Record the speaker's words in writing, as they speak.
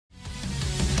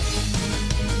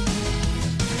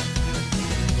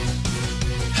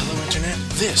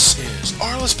This is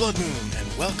Arales.Bloodmoon, and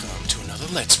welcome to another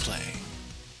Let's Play.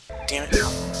 Damn it.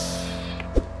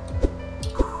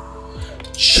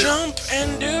 Jump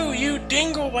and do, you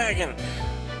dinglewagon!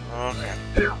 Okay.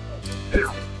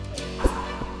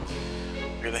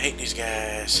 Really hate these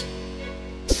guys.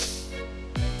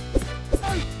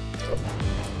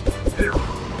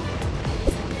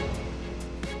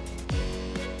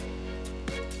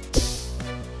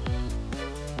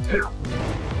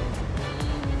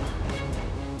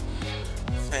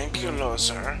 Thank you, Lord,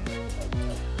 sir.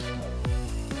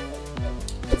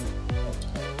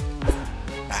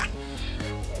 Ah.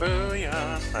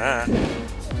 Booyah. Ah.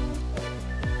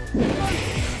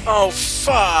 Oh,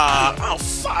 fuck. Oh,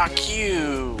 fuck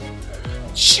you.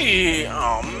 Gee.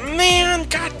 Oh, man.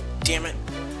 God damn it.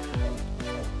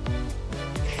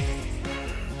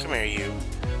 Come here, you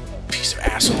piece of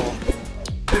asshole.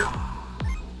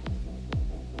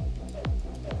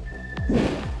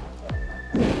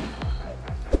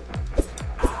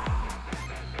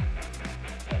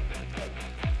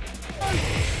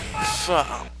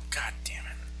 Oh, god damn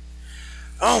it.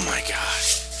 Oh my god.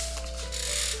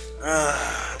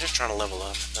 I'm just trying to level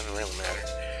up. Doesn't really matter.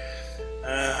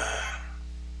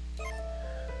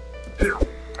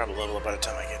 Probably level up by the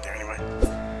time I get there anyway.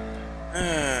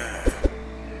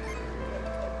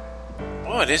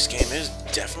 Boy, this game is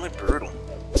definitely brutal.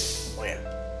 Oh yeah.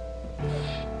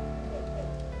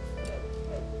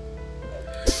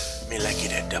 Me like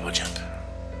it at double jump.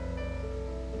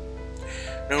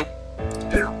 Nope.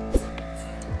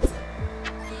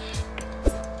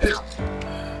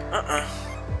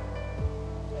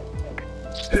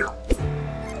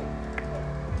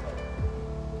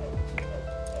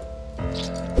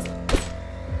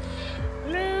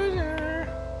 Loser.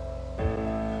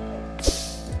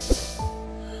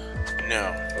 No.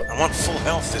 I want full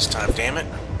health this time, damn it.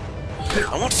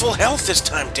 I want full health this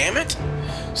time, damn it.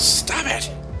 Stop it.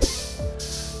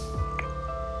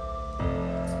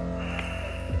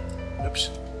 Oops.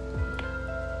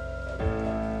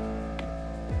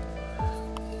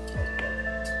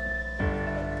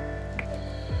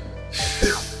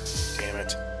 Damn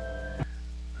it.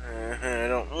 I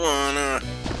don't wanna.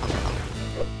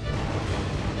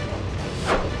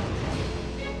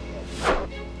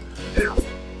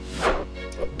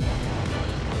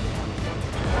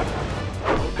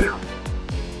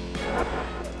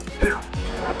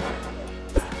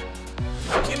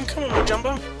 Keep him coming,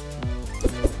 Jumbo.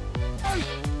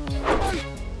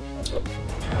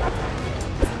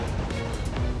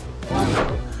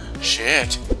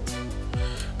 Shit.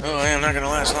 Oh, I am not gonna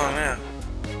last long now.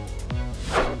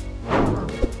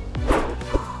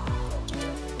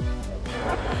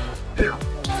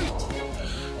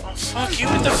 Oh, fuck you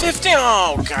with the 50!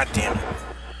 Oh, god damn it.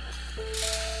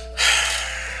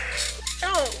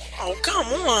 Oh, come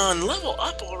on! Level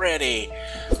up already!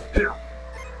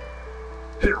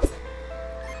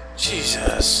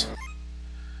 Jesus.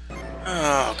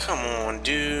 Oh, come on,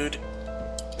 dude.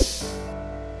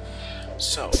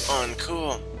 So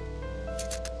uncool.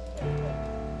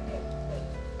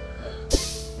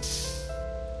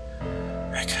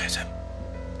 That guy's up.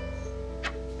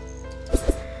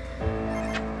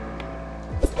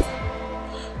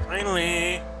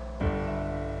 Finally.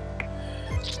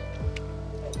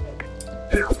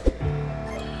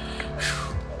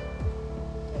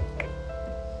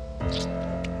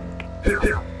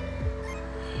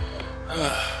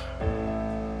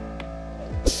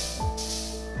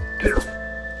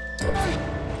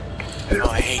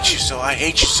 Oh, I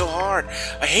hate you so hard.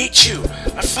 I hate you.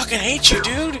 I fucking hate you,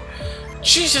 dude.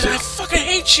 Jesus, I fucking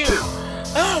hate you.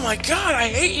 Oh my god, I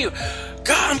hate you.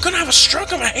 God, I'm gonna have a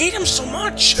stroke. I hate him so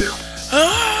much.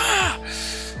 Ah!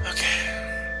 Okay.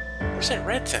 Where's that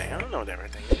red thing? I don't know what that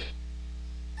red thing is.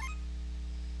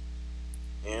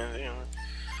 Yeah, you know.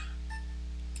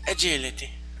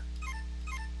 Agility.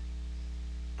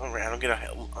 Alright, I don't get a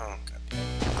hell. Oh, god.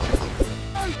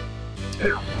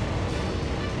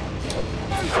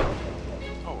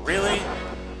 Oh, really?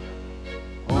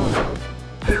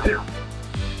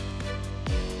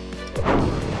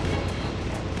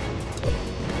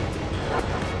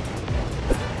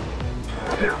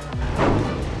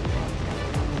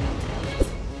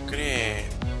 Great.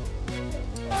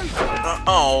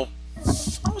 Oh.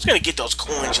 I was gonna get those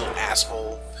coins, you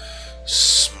asshole.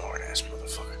 Smart ass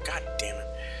motherfucker. God damn it.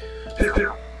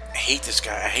 I hate this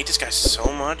guy. I hate this guy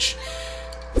so much.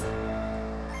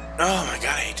 Oh my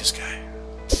god, I hate this guy.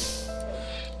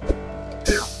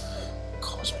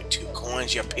 Cost me 2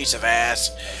 coins, you piece of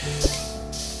ass.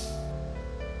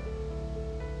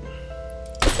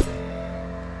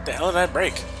 The hell did I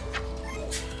break?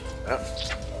 Oh.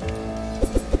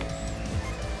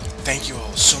 Thank you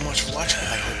all so much for watching.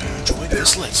 I hope you enjoyed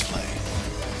this Let's Play.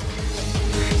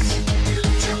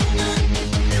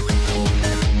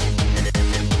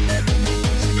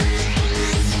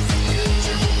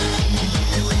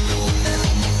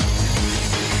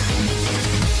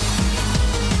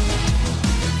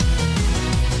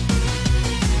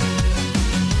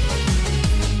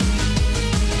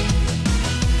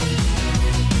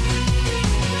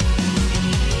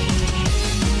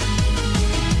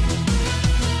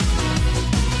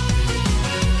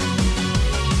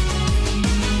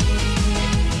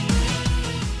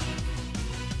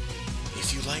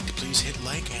 Please hit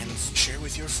like and share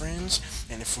with your friends,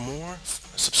 and for more,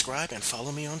 subscribe and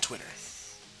follow me on Twitter.